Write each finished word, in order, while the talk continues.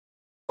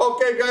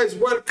Okay guys,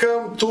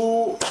 welcome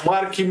to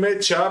Marquee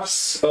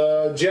matchups.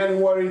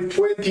 January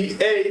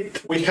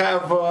 28th, we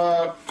have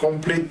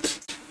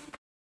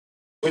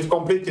we've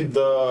completed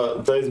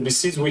the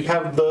SBCs. We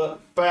have the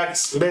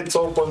packs. Let's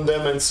open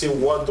them and see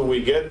what do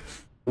we get.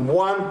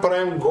 One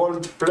Prime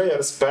Gold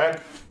Players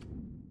pack.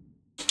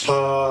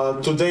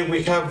 Today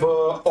we have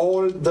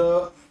all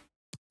the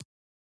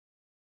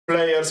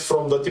players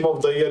from the Team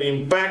of the Year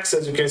in packs.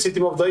 As you can see,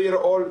 Team of the Year,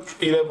 all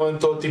 11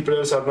 TOTY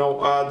players are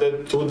now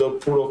added to the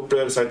pool of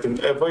players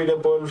items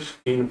available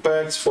in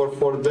packs for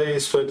 4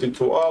 days,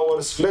 22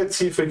 hours. Let's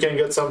see if we can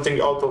get something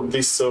out of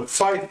these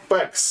 5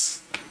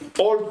 packs.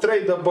 All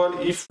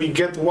tradable. If we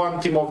get one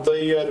Team of the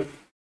Year,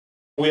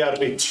 we are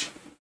rich.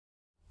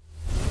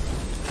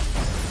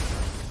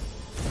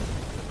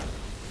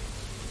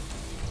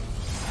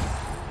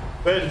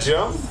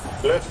 Belgium,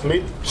 left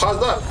mid,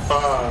 Hazard.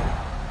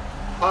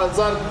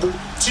 Hazard,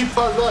 cheap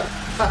Hazard.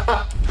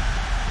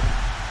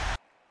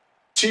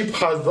 Cheap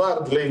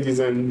Hazard, ladies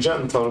and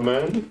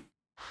gentlemen.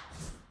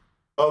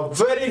 A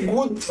very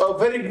good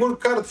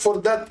card for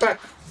that pack.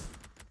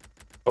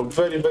 A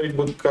very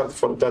good card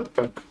for that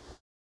pack.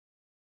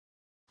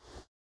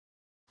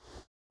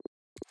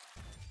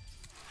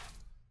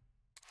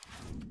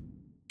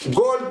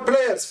 Gold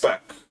Players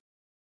pack.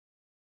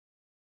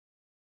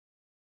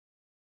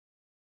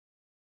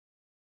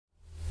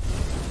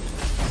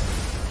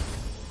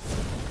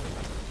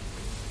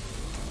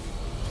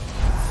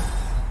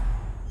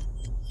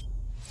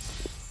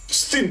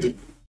 Stindl.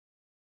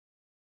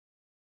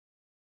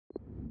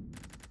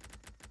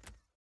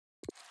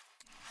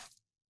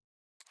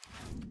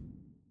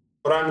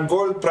 Prime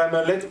Gold, Prime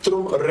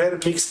Electrum, Rare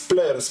Mixed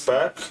Players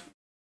pack.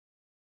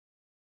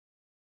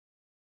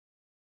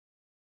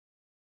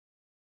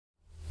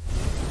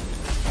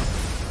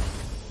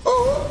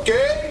 Oh,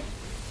 okay.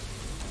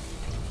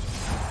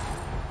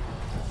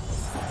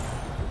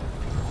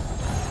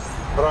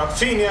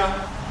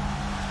 Rafinha.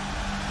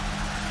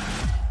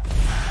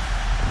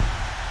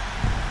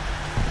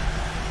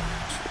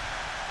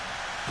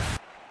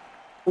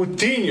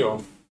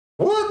 Coutinho.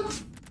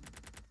 What?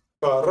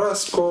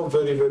 Carrasco,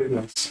 very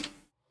nice.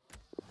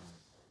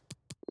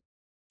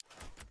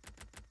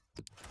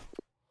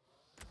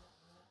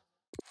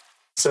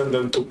 Send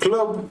them to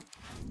club.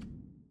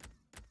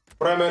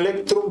 Prime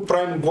Electrum,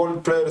 Prime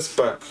Gold Players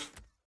pack.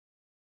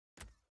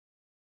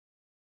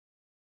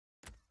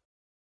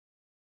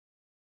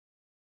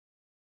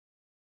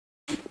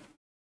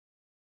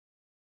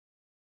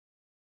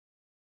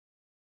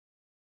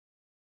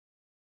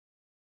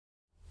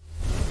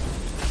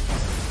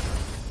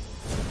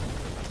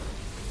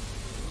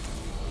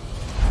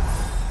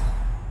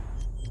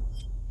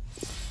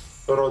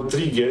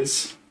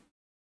 Rodriguez,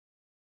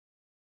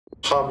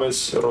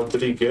 James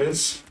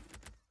Rodriguez,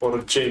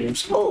 or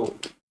James. Oh,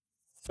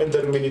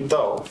 Eder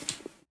Militao.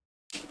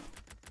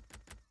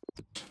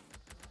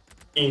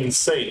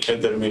 Insane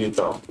Eder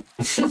Militao.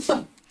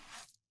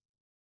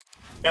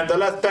 And the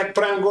last pack,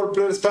 Prime Gold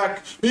Players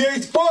pack.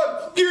 EA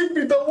Sport, give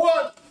me the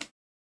one.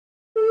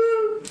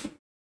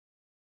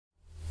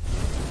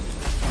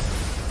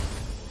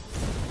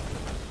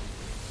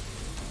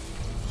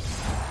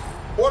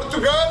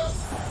 Portugal,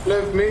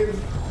 left mid.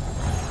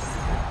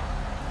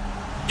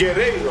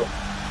 Guerreiro.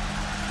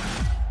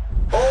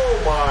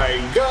 Oh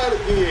my god,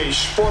 EA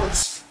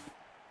Sports.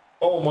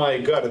 Oh my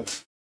god.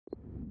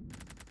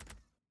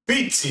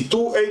 Pizzi,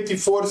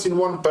 284s in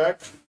one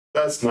pack.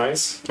 That's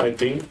nice, I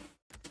think.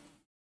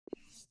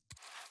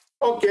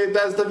 Okay,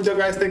 that's the video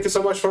guys. Thank you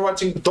so much for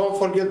watching. Don't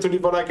forget to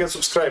leave a like and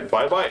subscribe.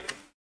 Bye bye.